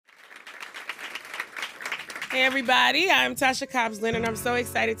Hey everybody, I'm Tasha Cobbs-Lynn and I'm so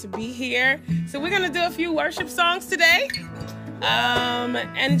excited to be here. So we're gonna do a few worship songs today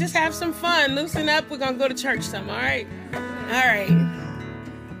and just have some fun, loosen up. We're gonna go to church some, all right? All right.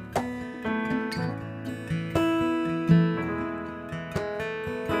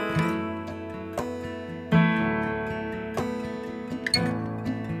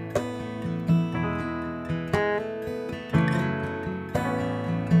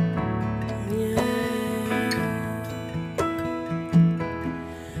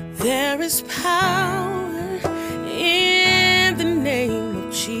 There is power in the name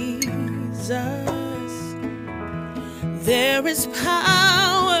of Jesus. There is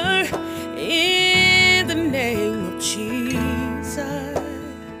power in the name of Jesus.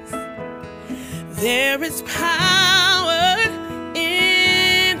 There is power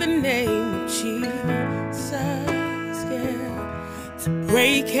in the name of Jesus, yeah. To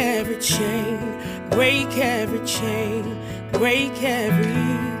break every chain, break every chain, break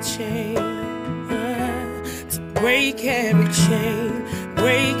every chain, to break every chain,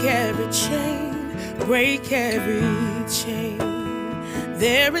 break every chain, break every chain.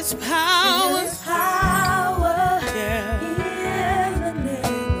 There is power, yeah, in the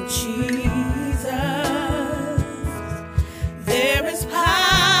name of Jesus. There is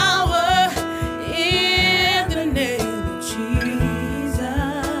power in the name of Jesus.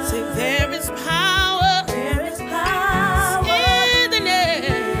 Say there is power.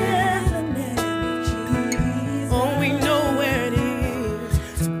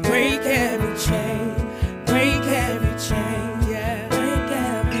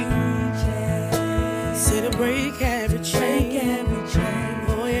 Break every chain, break every chain,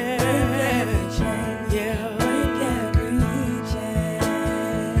 oh yeah, break every chain, yeah, break every chain.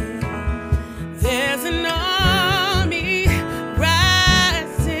 There's an army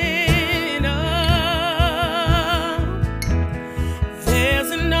rising up.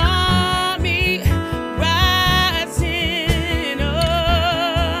 There's an army rising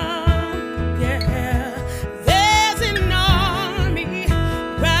up, yeah. There's an army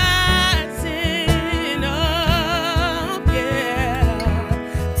rising up.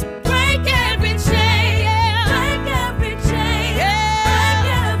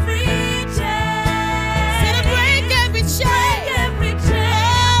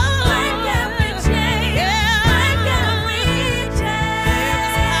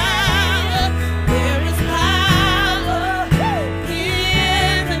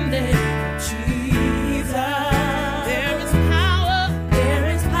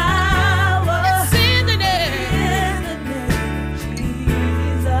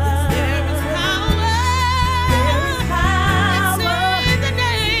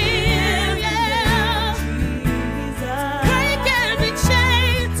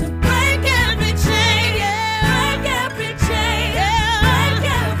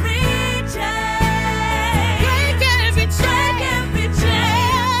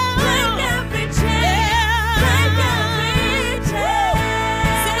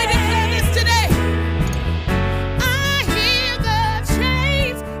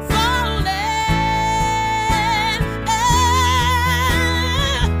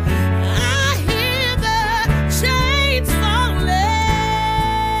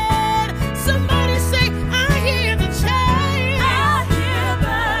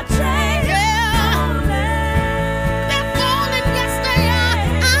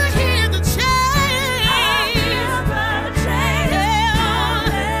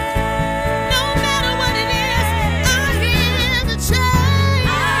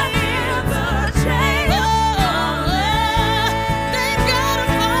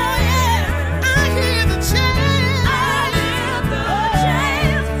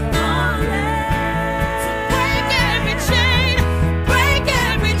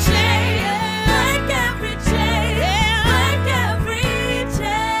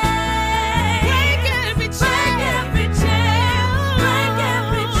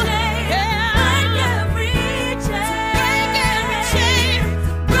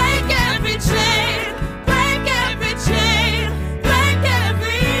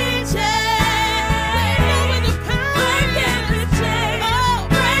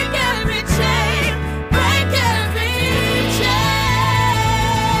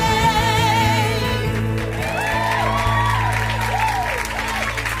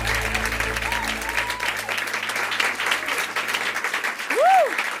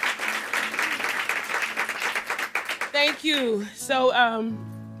 Thank you. So,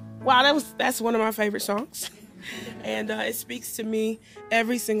 wow, that's one of my favorite songs. And it speaks to me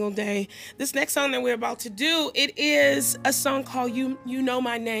every single day. This next song that we're about to do, it is a song called You Know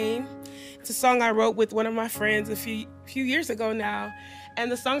My Name. It's a song I wrote with one of my friends a few years ago now.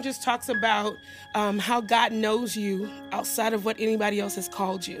 And the song just talks about how God knows you outside of what anybody else has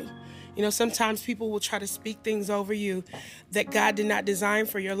called you. You know, sometimes people will try to speak things over you that God did not design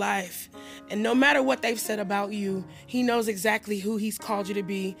for your life. And no matter what they've said about you, he knows exactly who he's called you to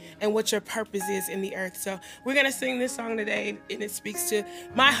be and what your purpose is in the earth. So we're going to sing this song today, and it speaks to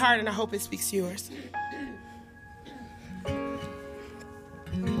my heart, and I hope it speaks to yours.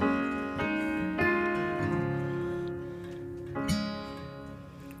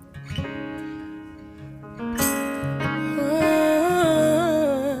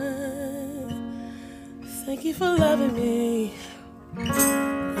 Thank you for loving me.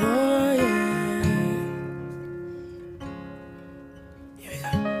 Oh, yeah. Here we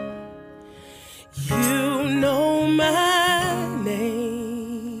go. You know my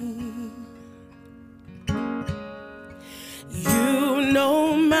name. You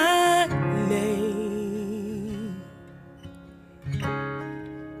know my name.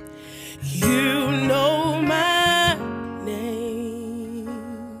 You know my name.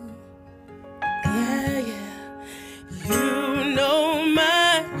 Yeah, yeah. You know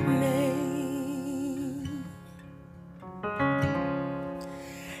my name.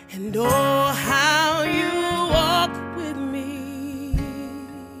 And oh, how you walk with me.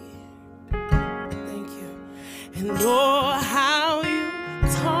 Thank you. And oh, how you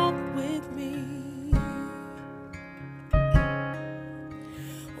talk with me.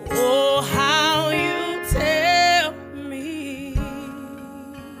 Oh, how you tell me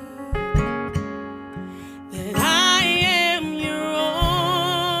that I am your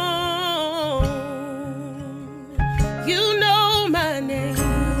own. You know my name.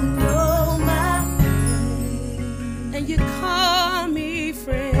 You know my name. And you call me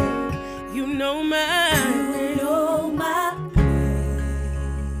friend. You know my name. You know my name.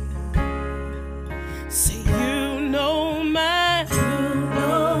 Say you know my name.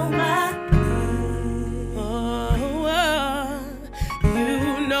 Oh,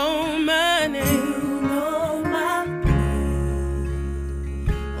 you know my name.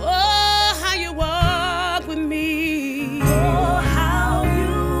 Oh, how you walk with me. Oh, how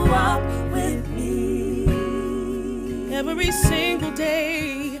you walk with me. Every single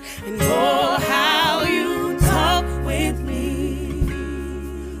day. And oh, how you talk with me.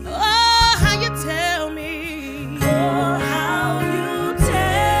 Oh, how you tell me. Oh, how you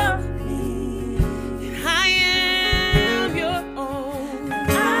tell me that I am your own.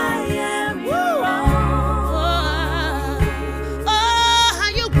 I am your own. Oh, how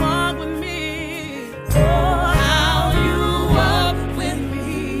you walk with me. Oh, How you walk with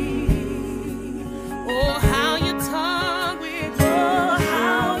me. Oh, how you talk with me. oh,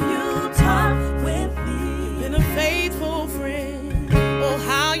 how you talk with me. Been a faithful friend. Oh,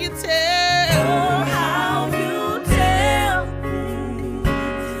 how you tell Oh, how you tell me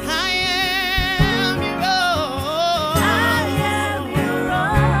I am your own. I am your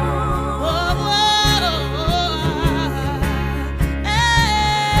own.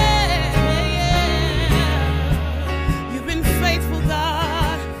 You've been faithful,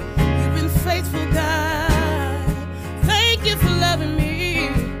 God. You've been faithful, God. Thank you for loving me.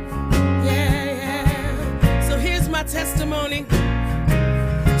 Yeah. So here's my testimony.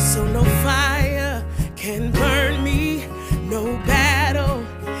 So no fire can burn me, no battle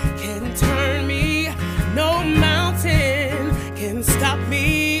can turn me, no mountain can stop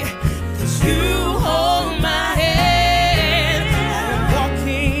me, 'cause you hold my hand. I'm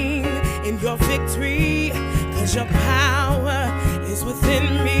walking in your victory, 'cause your power is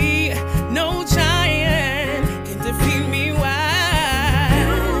within me. No giant can defeat me. Why?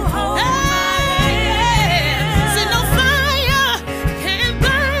 You hold my hand. Say no fire can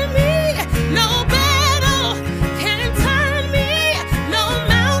burn me, no battle can turn me, no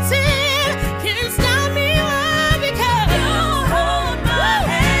mountain can stop me. Why? Because You hold my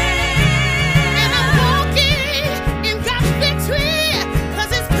hand. and I'm walking in God's victory,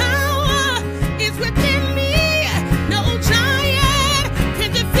 'cause his power is within me. No giant can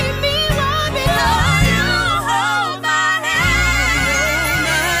defeat me. Why? Because You hold my hand.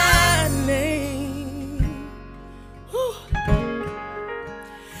 my name. Whew.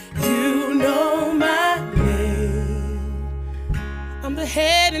 You know my name. I'm the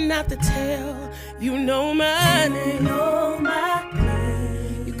head and not the tail. You know my You name. know my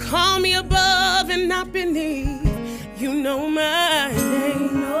name. You call me above and not beneath. You know my You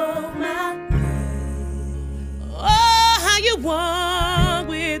name. know my name. Oh, how you walk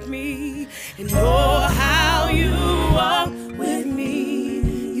with me. And oh, how you walk with me.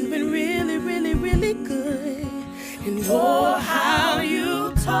 You've been really, really, really good. And oh, how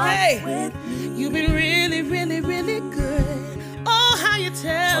you talk Hey, you've been really, really, really good. Oh, how you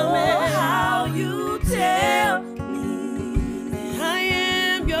tell me. Oh, how you tell me that I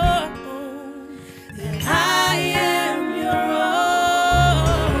am your own. that I am your own.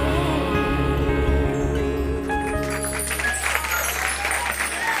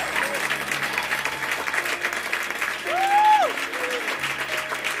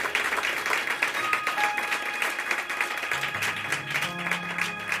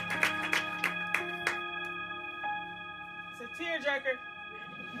 It's a tearjerker.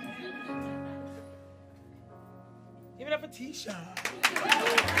 Give it up for Tisha.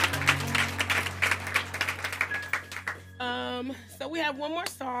 So we have one more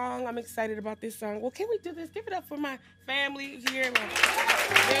song. I'm excited about this song. Well, can we do this? Give it up for my family here.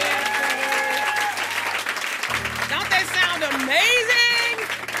 Don't they sound amazing?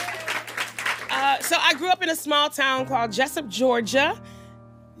 So I grew up in a small town called Jessup, Georgia.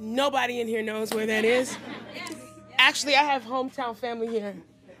 Nobody in here knows where that is. Actually, I have hometown family here.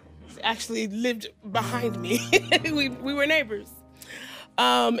 Actually lived behind me. we were neighbors.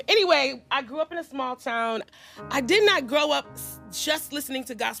 Anyway, I grew up in a small town. I did not grow up just listening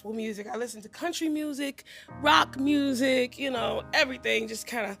to gospel music. I listened to country music, rock music, you know, everything just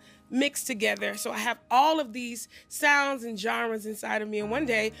kind of mixed together. So I have all of these sounds and genres inside of me. And one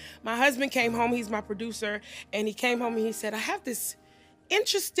day, my husband came home. He's my producer. And he came home and he said, I have this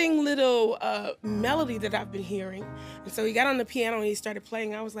interesting little melody that I've been hearing. And so he got on the piano and he started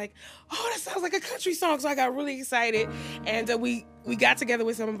playing. I was like, oh, that sounds like a country song. So I got really excited. And we got together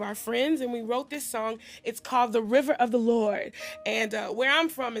with some of our friends and we wrote this song. It's called The River of the Lord. And where I'm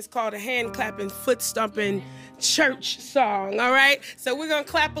from, it's called a hand clapping, foot stomping church song. All right. So we're going to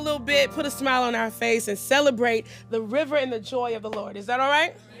clap a little bit, put a smile on our face and celebrate the river and the joy of the Lord. Is that all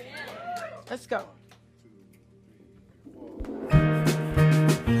right? Yeah. Let's go.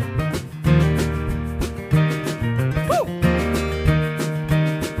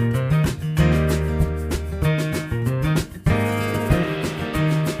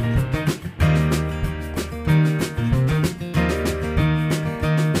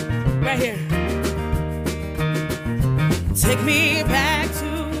 Take me back to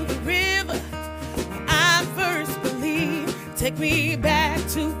the river where I first believed. Take me back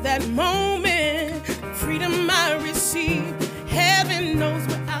to that moment, freedom I received. Heaven knows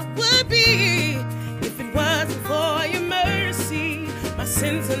where I would be if it wasn't for your mercy. My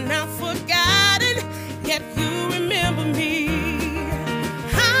sins are now forgiven.